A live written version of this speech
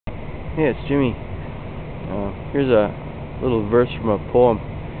Hey, it's Jimmy. Here's a little verse from a poem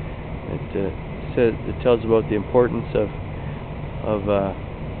that tells about the importance of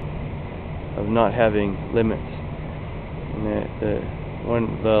not having limits. And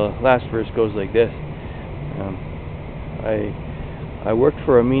the last verse goes like this: I worked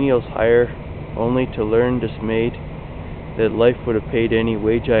for a menial's hire, only to learn dismayed that life would have paid any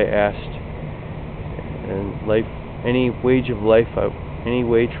wage I asked, and any wage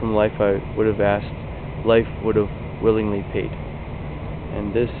from life I would have asked, life would have willingly paid.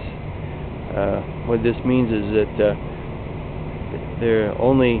 And what this means is that the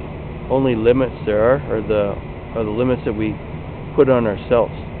only limits there are the limits that we put on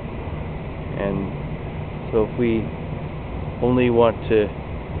ourselves. And so if we only want to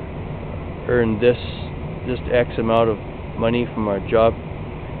earn this X amount of money from our job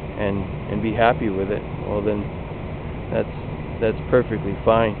and be happy with it, well then that's perfectly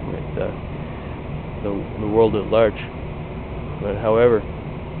fine with the world at large. But however,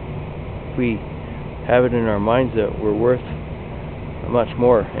 if we have it in our minds that we're worth much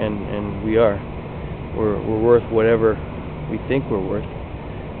more, and we're worth whatever we think we're worth,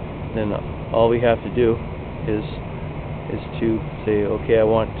 then all we have to do is to say, okay, I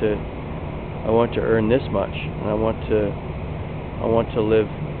want to earn this much, and I want to live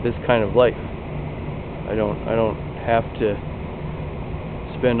this kind of life. I don't have to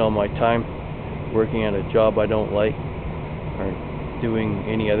spend all my time working at a job I don't like or doing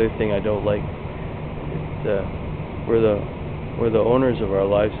any other thing I don't like. We're the owners of our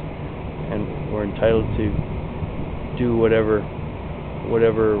lives, and we're entitled to do whatever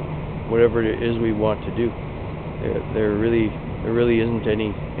it is we want to do. There really isn't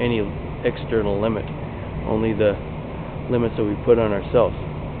any external limit, only the limits that we put on ourselves.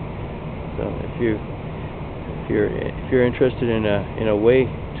 So if you're interested in a way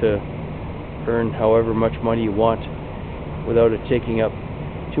to earn however much money you want without it taking up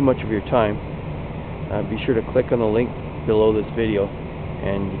too much of your time, be sure to click on the link below this video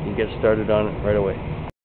and you can get started on it right away.